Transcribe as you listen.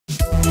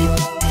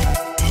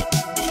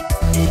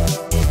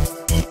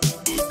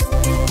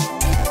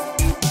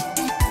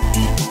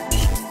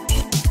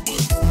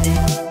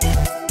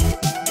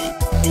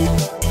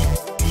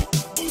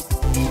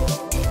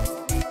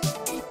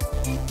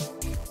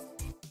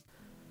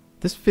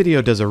This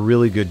video does a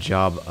really good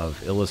job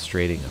of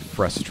illustrating a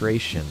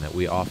frustration that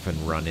we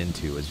often run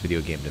into as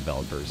video game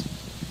developers.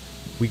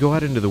 We go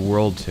out into the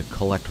world to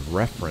collect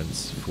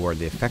reference for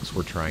the effects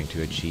we're trying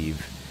to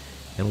achieve,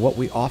 and what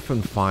we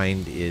often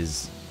find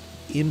is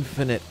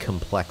infinite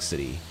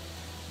complexity.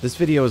 This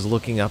video is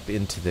looking up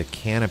into the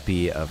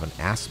canopy of an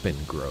aspen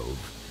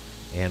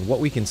grove, and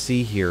what we can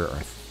see here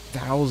are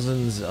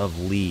thousands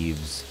of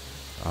leaves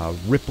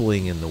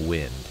rippling in the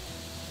wind.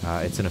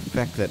 It's an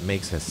effect that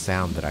makes a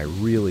sound that I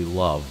really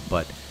love,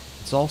 but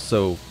it's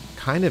also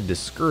kind of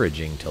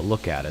discouraging to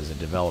look at as a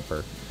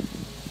developer.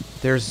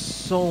 There's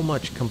so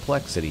much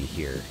complexity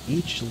here.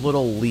 Each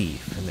little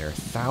leaf, and there are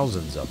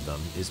thousands of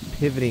them, is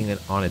pivoting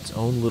on its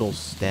own little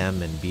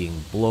stem and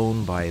being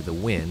blown by the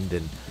wind,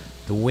 and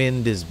the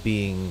wind is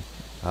being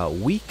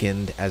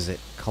weakened as it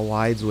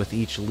collides with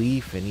each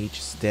leaf and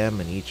each stem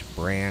and each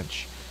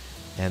branch.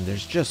 And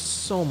there's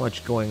just so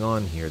much going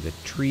on here. The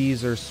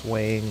trees are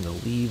swaying, the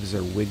leaves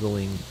are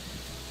wiggling,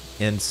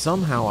 and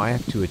somehow I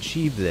have to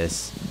achieve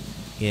this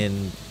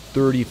in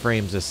 30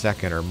 frames a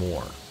second or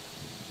more.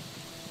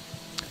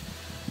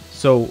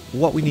 So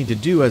what we need to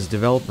do as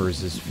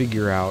developers is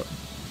figure out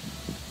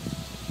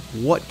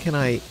what can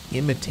I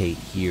imitate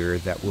here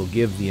that will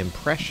give the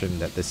impression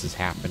that this is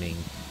happening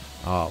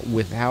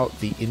without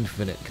the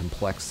infinite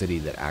complexity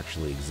that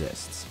actually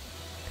exists.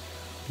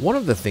 One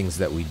of the things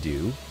that we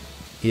do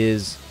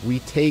is we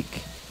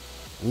take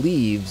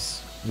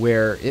leaves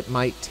where it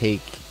might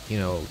take,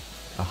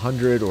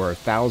 100 or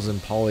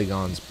 1,000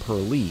 polygons per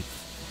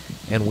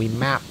leaf, and we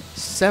map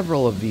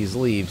several of these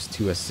leaves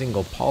to a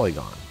single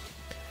polygon.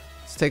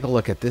 Let's take a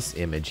look at this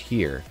image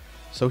here.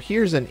 So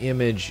here's an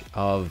image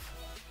of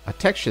a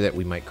texture that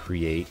we might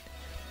create,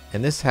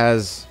 and this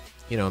has,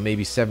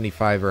 maybe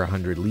 75 or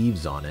 100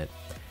 leaves on it,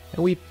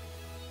 and we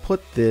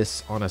put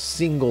this on a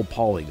single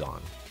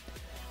polygon.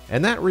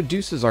 And that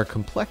reduces our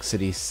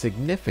complexity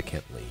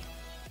significantly.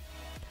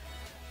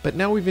 But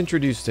now we've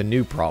introduced a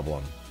new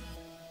problem.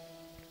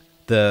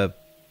 The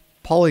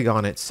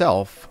polygon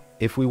itself,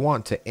 if we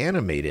want to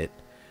animate it,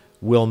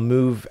 will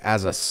move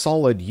as a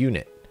solid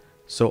unit.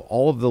 So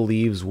all of the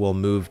leaves will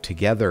move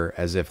together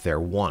as if they're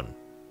one.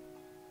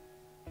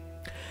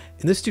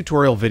 In this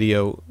tutorial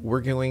video,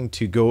 we're going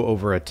to go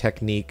over a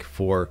technique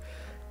for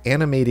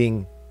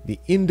animating the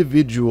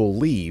individual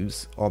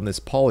leaves on this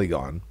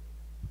polygon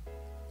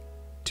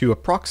to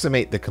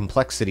approximate the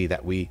complexity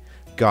that we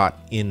got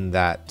in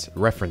that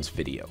reference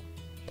video.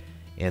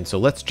 And so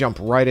let's jump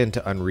right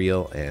into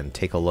Unreal and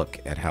take a look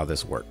at how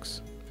this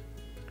works.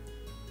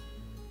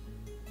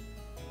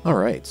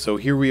 Alright, so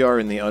here we are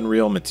in the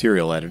Unreal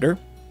Material Editor,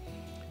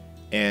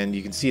 and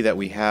you can see that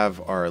we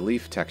have our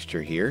leaf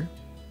texture here,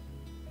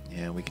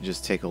 and we can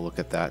just take a look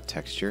at that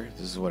texture.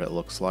 This is what it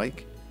looks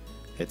like.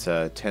 It's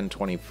a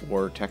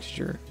 1024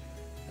 texture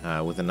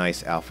with a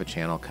nice alpha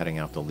channel cutting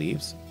out the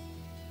leaves.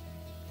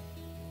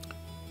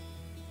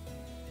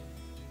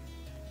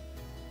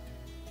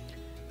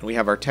 And we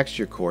have our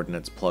texture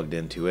coordinates plugged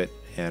into it,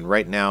 and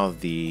right now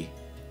the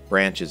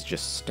branch is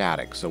just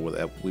static, so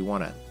we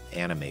want to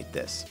animate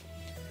this.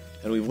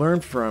 And we've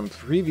learned from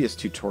previous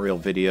tutorial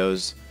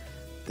videos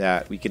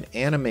that we can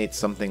animate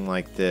something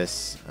like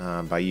this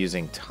by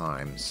using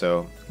time.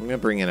 So I'm going to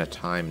bring in a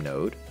time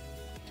node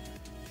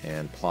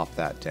and plop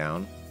that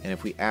down. And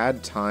if we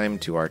add time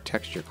to our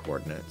texture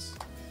coordinates,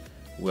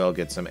 we'll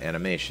get some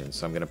animation.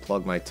 So I'm going to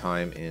plug my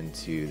time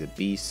into the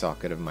B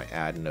socket of my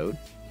add node.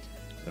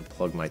 I'm going to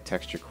plug my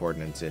texture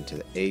coordinates into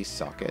the A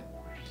socket,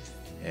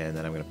 and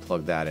then I'm going to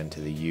plug that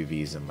into the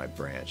UVs in my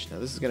branch. Now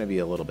this is going to be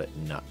a little bit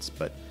nuts,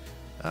 but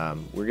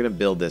we're going to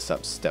build this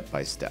up step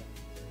by step.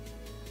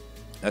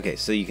 Okay,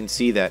 so you can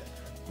see that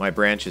my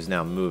branch is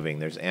now moving.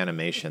 There's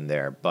animation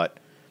there,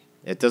 but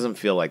it doesn't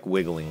feel like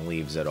wiggling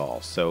leaves at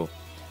all. So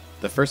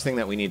the first thing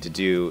that we need to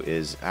do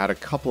is add a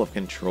couple of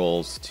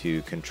controls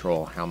to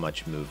control how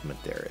much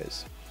movement there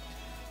is.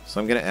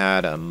 So I'm going to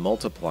add a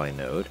multiply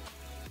node,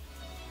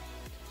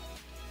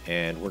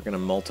 and we're going to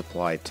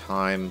multiply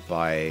time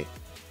by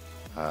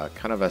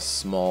kind of a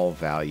small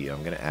value.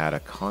 I'm going to add a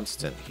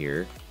constant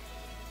here,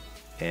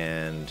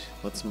 and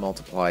let's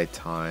multiply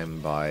time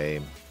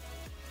by,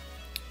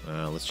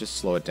 let's just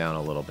slow it down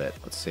a little bit.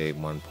 Let's say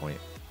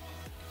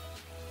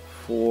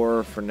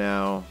 1.4 for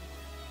now.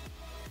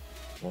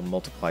 We'll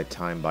multiply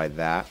time by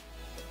that.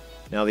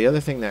 Now the other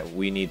thing that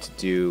we need to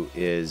do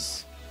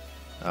is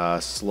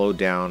slow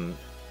down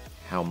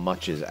how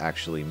much is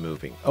actually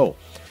moving.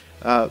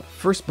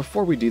 First,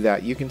 before we do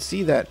that, you can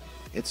see that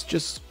it's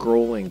just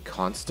scrolling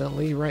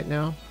constantly right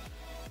now.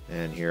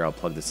 And here I'll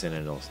plug this in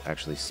and it'll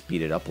actually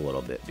speed it up a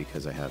little bit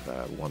because I have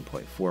a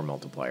 1.4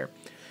 multiplier.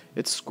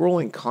 It's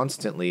scrolling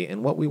constantly,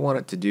 and what we want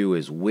it to do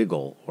is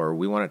wiggle, or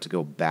we want it to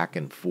go back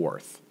and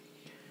forth.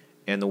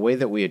 And the way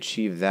that we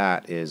achieve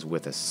that is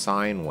with a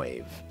sine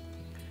wave.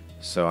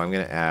 So I'm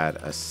going to add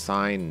a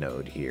sine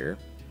node here.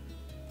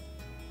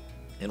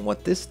 And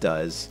what this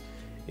does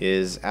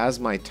is, as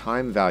my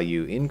time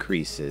value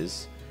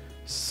increases,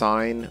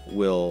 sine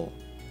will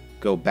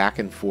go back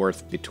and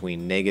forth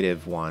between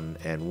 -1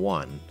 and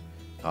 1,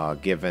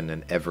 given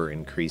an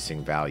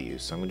ever-increasing value.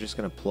 So I'm just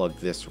going to plug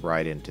this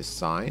right into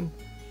sine,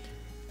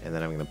 and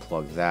then I'm going to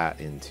plug that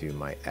into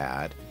my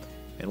add.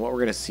 And what we're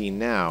going to see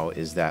now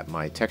is that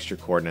my texture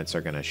coordinates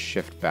are going to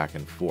shift back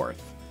and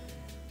forth.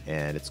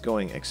 And it's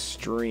going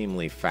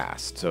extremely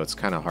fast, so it's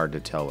kind of hard to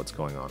tell what's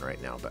going on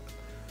right now. But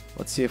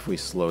let's see if we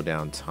slow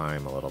down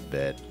time a little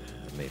bit.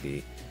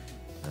 Maybe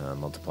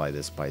multiply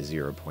this by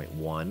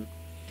 0.1.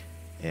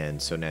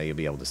 And so now you'll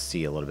be able to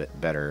see a little bit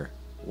better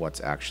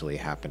what's actually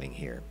happening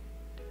here.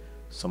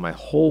 So my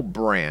whole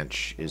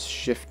branch is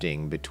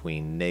shifting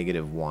between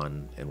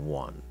 -1 and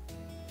 1.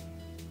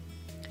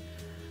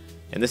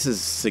 And this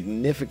is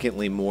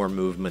significantly more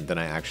movement than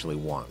I actually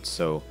want.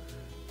 So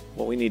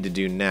what we need to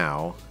do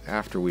now,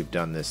 after we've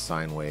done this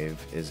sine wave,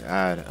 is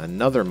add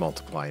another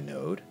multiply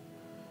node.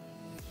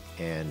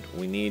 And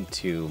we need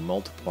to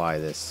multiply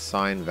this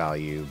sine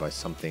value by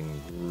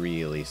something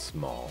really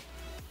small.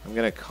 I'm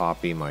going to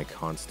copy my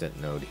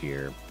constant node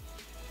here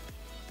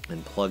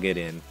and plug it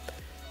in.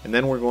 And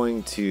then we're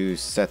going to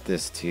set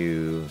this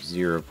to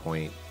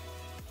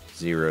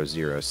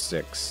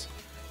 0.006.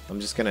 I'm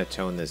just going to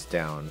tone this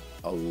down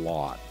a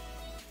lot.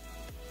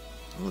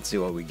 Let's see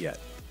what we get.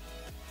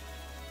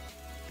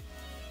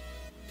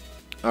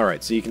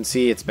 Alright, so you can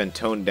see it's been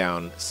toned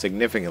down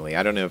significantly.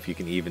 I don't know if you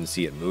can even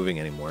see it moving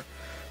anymore.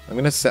 I'm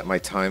going to set my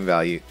time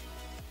value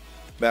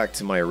back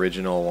to my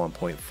original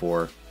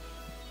 1.4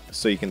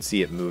 so you can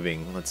see it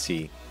moving. Let's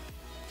see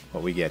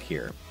what we get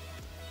here.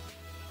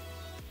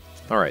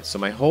 Alright, so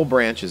my whole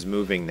branch is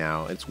moving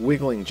now. It's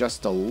wiggling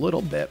just a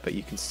little bit, but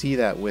you can see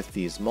that with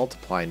these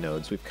multiply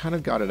nodes, we've kind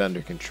of got it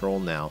under control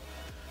now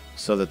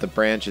so that the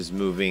branch is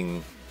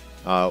moving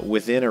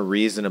within a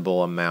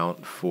reasonable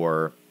amount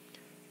for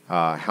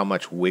how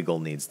much wiggle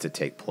needs to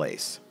take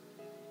place.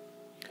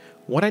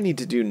 What I need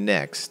to do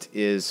next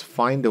is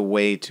find a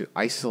way to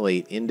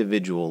isolate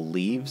individual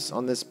leaves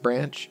on this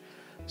branch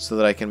so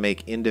that I can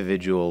make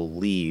individual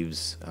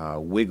leaves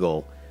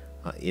wiggle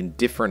in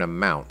different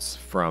amounts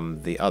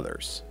from the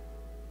others.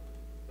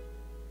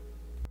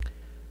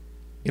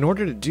 In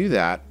order to do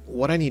that,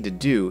 what I need to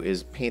do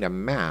is paint a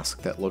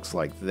mask that looks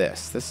like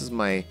this. This is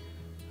my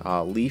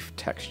leaf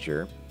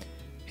texture,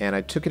 and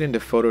I took it into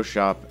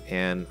Photoshop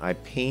and I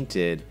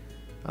painted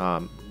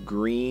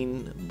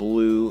green,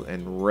 blue,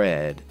 and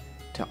red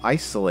to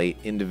isolate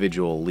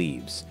individual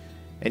leaves.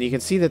 And you can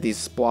see that these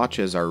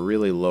splotches are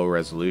really low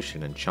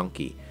resolution and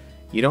chunky.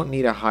 You don't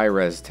need a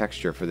high-res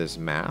texture for this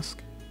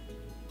mask.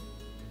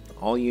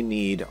 All you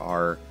need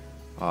are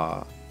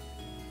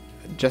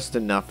just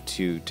enough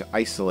to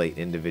isolate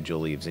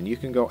individual leaves, and you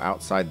can go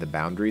outside the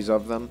boundaries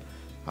of them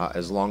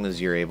as long as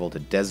you're able to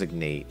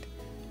designate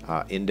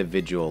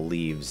individual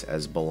leaves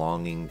as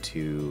belonging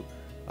to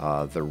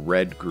the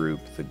red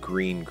group, the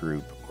green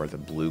group, or the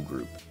blue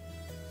group.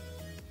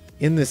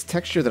 In this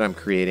texture that I'm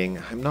creating,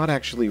 I'm not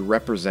actually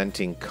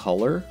representing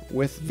color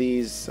with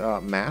these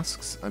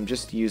masks. I'm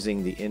just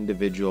using the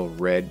individual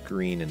red,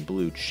 green, and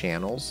blue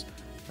channels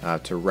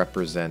to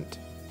represent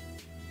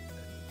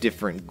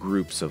different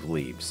groups of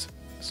leaves.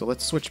 So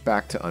let's switch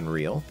back to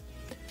Unreal,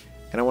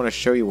 and I want to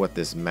show you what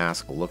this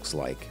mask looks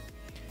like.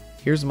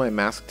 Here's my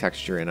mask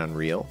texture in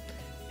Unreal,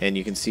 and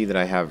you can see that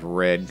I have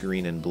red,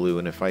 green, and blue,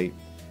 and if I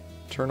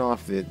turn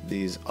off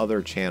these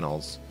other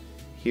channels,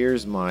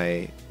 here's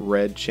my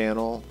red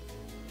channel,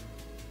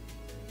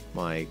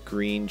 my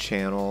green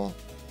channel,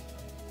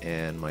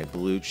 and my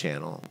blue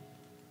channel.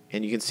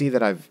 And you can see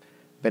that I've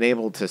been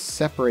able to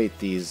separate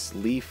these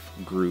leaf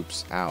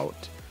groups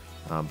out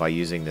by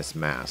using this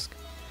mask.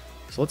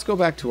 So let's go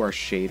back to our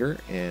shader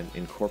and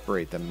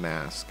incorporate the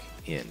mask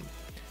in.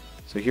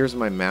 So here's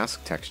my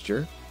mask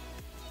texture.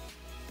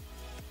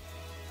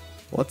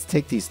 Let's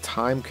take these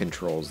time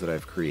controls that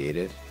I've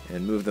created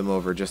and move them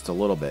over just a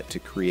little bit to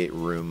create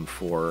room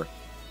for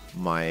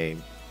my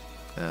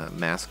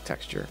mask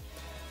texture.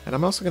 And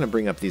I'm also going to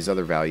bring up these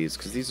other values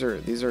because these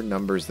are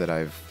numbers that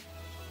I've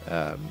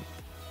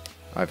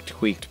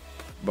tweaked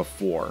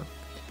before.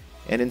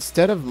 And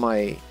instead of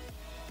my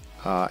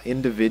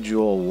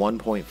individual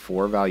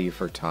 1.4 value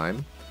for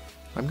time,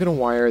 I'm going to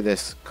wire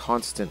this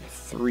constant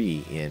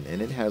 3 in,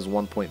 and it has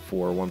 1.4,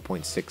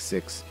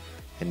 1.66,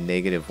 and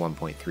negative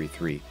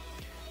 1.33.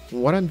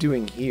 What I'm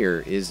doing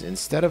here is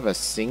instead of a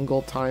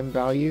single time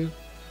value,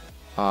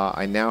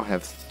 I now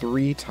have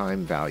 3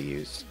 time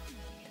values,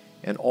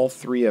 and all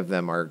 3 of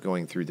them are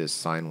going through this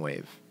sine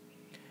wave.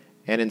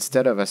 And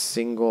instead of a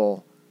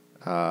single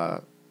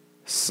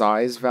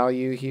size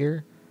value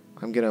here,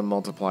 I'm going to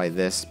multiply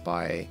this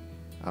by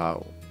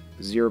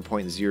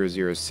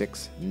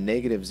 0.006,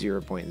 negative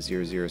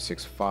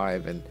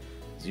 0.0065, and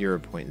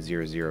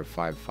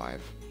 0.0055.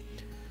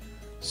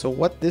 So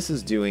what this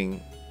is doing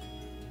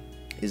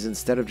is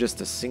instead of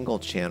just a single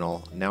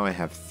channel, now I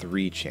have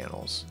 3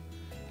 channels.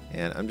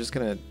 And I'm just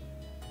going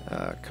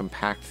to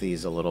compact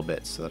these a little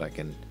bit so that I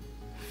can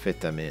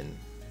fit them in.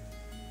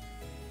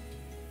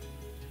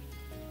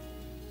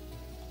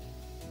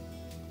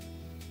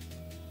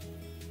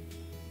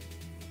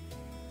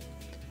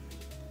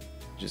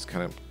 Just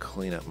kind of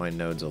clean up my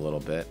nodes a little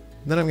bit.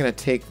 And then I'm going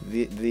to take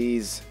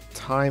these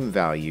time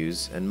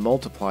values and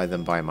multiply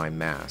them by my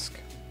mask.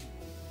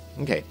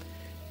 Okay,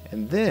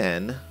 and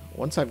then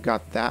once I've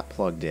got that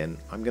plugged in,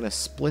 I'm going to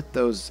split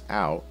those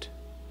out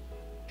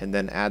and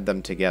then add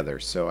them together.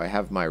 So I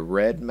have my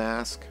red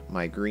mask,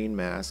 my green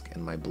mask,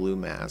 and my blue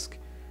mask,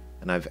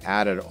 and I've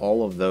added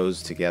all of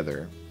those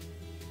together.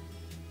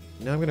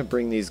 Now I'm going to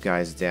bring these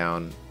guys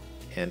down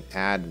and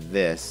add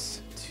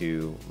this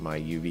to my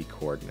UV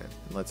coordinate.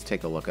 And let's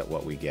take a look at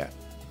what we get.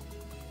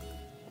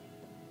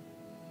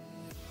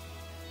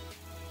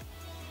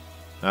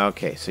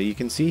 Okay, so you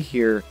can see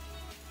here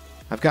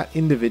I've got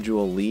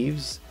individual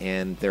leaves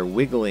and they're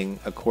wiggling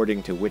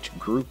according to which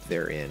group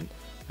they're in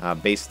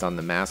based on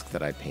the mask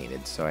that I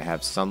painted. So I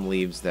have some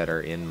leaves that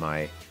are in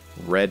my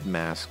red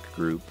mask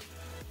group,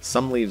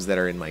 some leaves that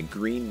are in my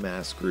green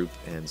mask group,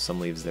 and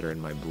some leaves that are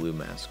in my blue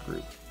mask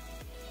group.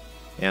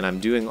 And I'm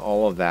doing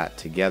all of that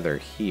together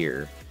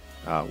here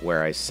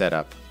where I set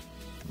up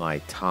my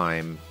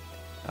time,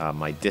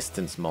 my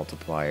distance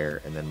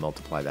multiplier, and then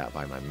multiply that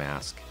by my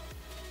mask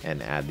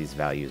and add these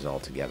values all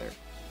together.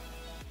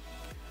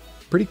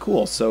 Pretty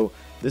cool. So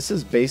this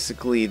is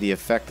basically the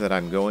effect that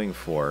I'm going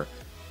for,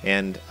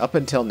 and up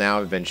until now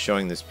I've been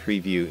showing this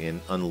preview in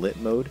unlit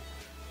mode,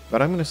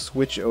 but I'm going to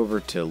switch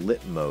over to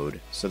lit mode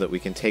so that we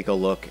can take a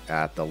look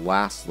at the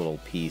last little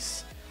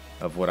piece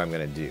of what I'm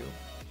going to do.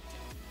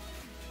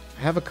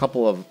 I have a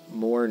couple of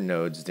more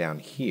nodes down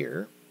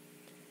here,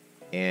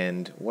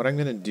 and what I'm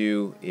going to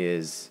do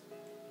is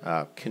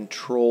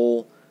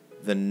control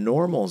the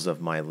normals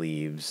of my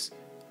leaves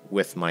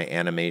with my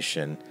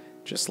animation,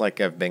 just like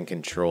I've been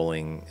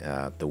controlling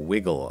the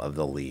wiggle of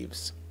the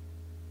leaves.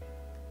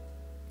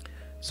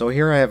 So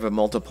here I have a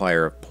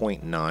multiplier of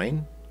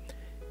 0.9,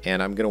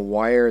 and I'm going to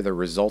wire the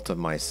result of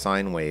my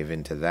sine wave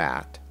into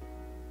that.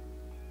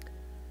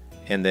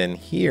 And then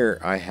here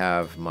I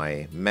have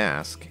my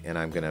mask, and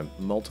I'm going to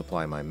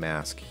multiply my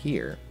mask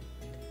here.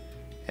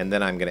 And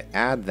then I'm going to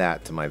add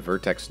that to my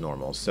vertex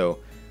normal. So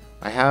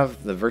I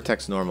have the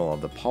vertex normal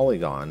of the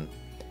polygon,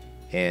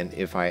 and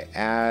if I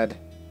add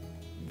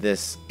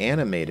this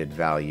animated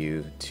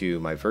value to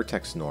my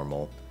vertex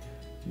normal,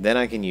 then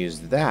I can use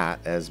that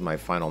as my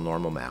final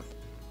normal map.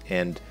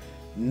 And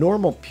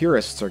normal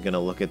purists are going to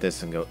look at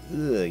this and go,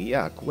 ugh,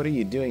 yuck, what are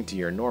you doing to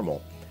your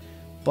normal?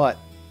 But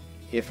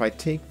if I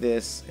take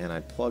this and I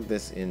plug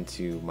this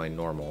into my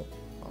normal,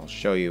 I'll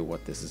show you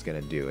what this is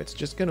going to do. It's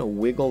just going to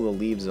wiggle the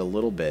leaves a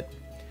little bit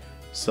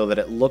so that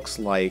it looks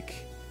like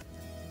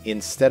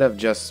instead of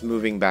just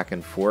moving back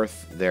and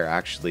forth, they're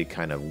actually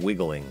kind of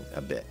wiggling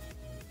a bit.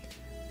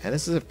 And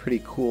this is a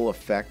pretty cool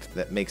effect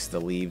that makes the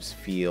leaves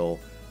feel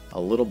a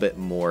little bit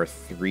more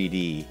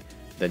 3D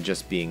than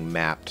just being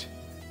mapped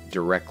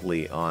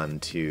directly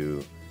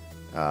onto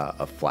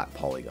a flat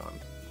polygon.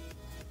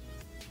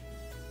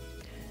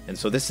 And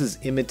so this is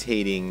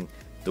imitating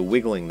the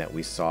wiggling that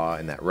we saw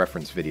in that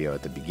reference video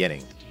at the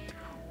beginning.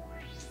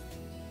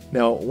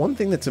 Now, one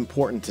thing that's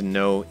important to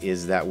know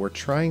is that we're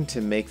trying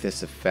to make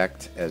this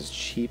effect as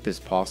cheap as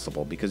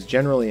possible, because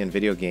generally in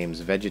video games,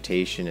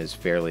 vegetation is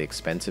fairly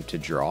expensive to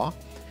draw.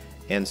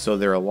 And so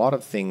there are a lot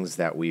of things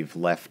that we've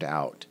left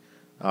out.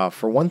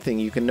 For one thing,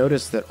 you can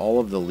notice that all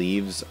of the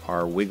leaves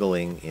are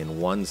wiggling in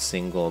one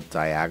single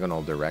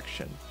diagonal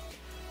direction.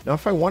 Now,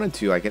 if I wanted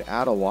to, I could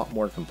add a lot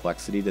more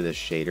complexity to this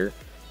shader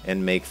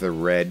and make the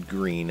red,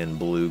 green, and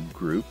blue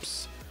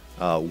groups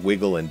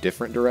wiggle in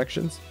different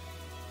directions.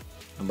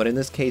 But in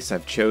this case,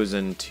 I've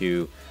chosen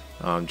to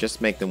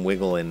just make them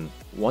wiggle in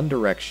one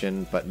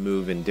direction, but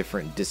move in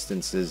different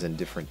distances and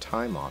different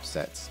time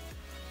offsets.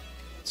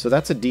 So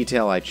that's a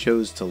detail I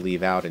chose to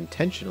leave out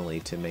intentionally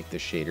to make the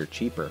shader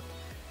cheaper.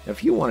 Now,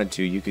 if you wanted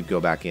to, you could go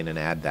back in and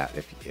add that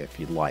if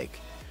you'd like.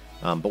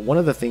 But one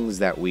of the things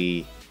that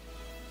we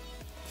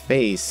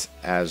face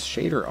as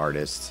shader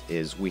artists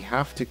is we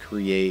have to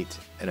create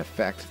an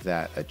effect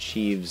that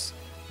achieves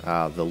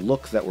the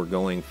look that we're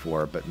going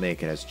for, but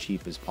make it as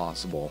cheap as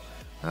possible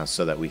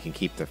so that we can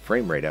keep the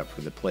frame rate up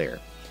for the player.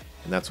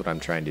 And that's what I'm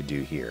trying to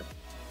do here.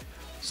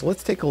 So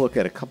let's take a look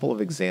at a couple of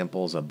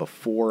examples of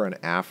before and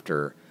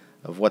after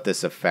of what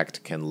this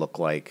effect can look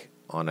like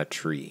on a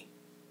tree.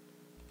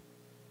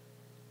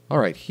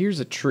 Alright,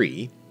 here's a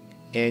tree,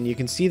 and you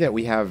can see that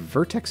we have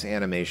vertex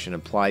animation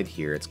applied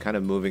here. It's kind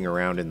of moving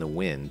around in the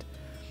wind.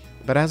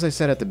 But as I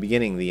said at the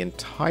beginning, the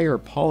entire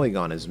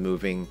polygon is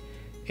moving,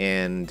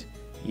 and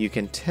you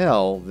can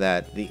tell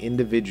that the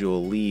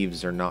individual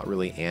leaves are not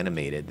really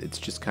animated. It's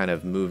just kind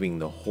of moving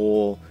the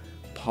whole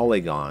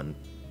polygon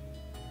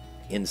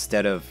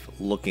instead of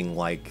looking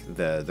like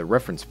the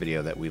reference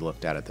video that we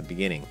looked at the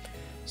beginning.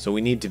 So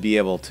we need to be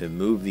able to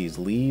move these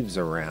leaves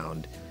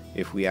around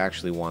if we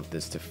actually want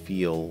this to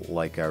feel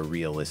like a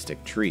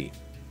realistic tree.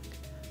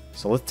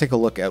 So let's take a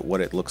look at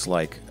what it looks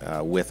like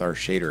with our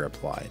shader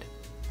applied.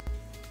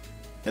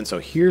 And so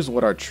here's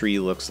what our tree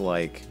looks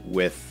like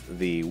with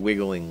the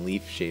wiggling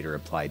leaf shader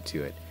applied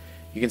to it.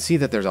 You can see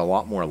that there's a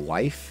lot more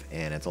life,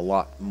 and it's a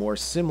lot more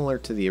similar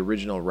to the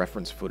original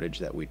reference footage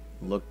that we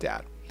looked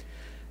at.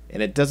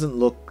 And it doesn't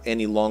look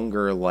any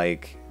longer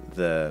like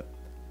the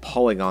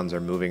polygons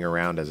are moving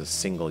around as a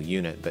single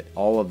unit, but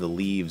all of the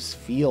leaves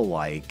feel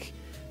like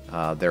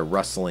they're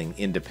rustling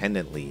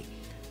independently.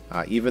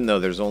 Even though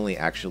there's only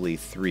actually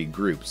 3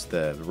 groups,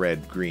 the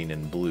red, green,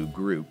 and blue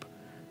group,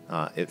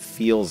 it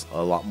feels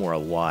a lot more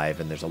alive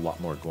and there's a lot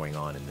more going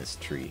on in this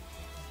tree.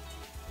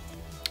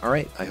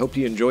 Alright, I hope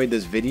you enjoyed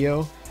this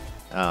video.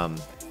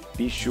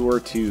 Be sure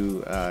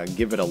to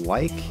give it a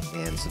like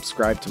and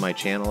subscribe to my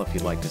channel if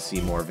you'd like to see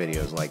more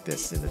videos like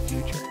this in the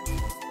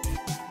future.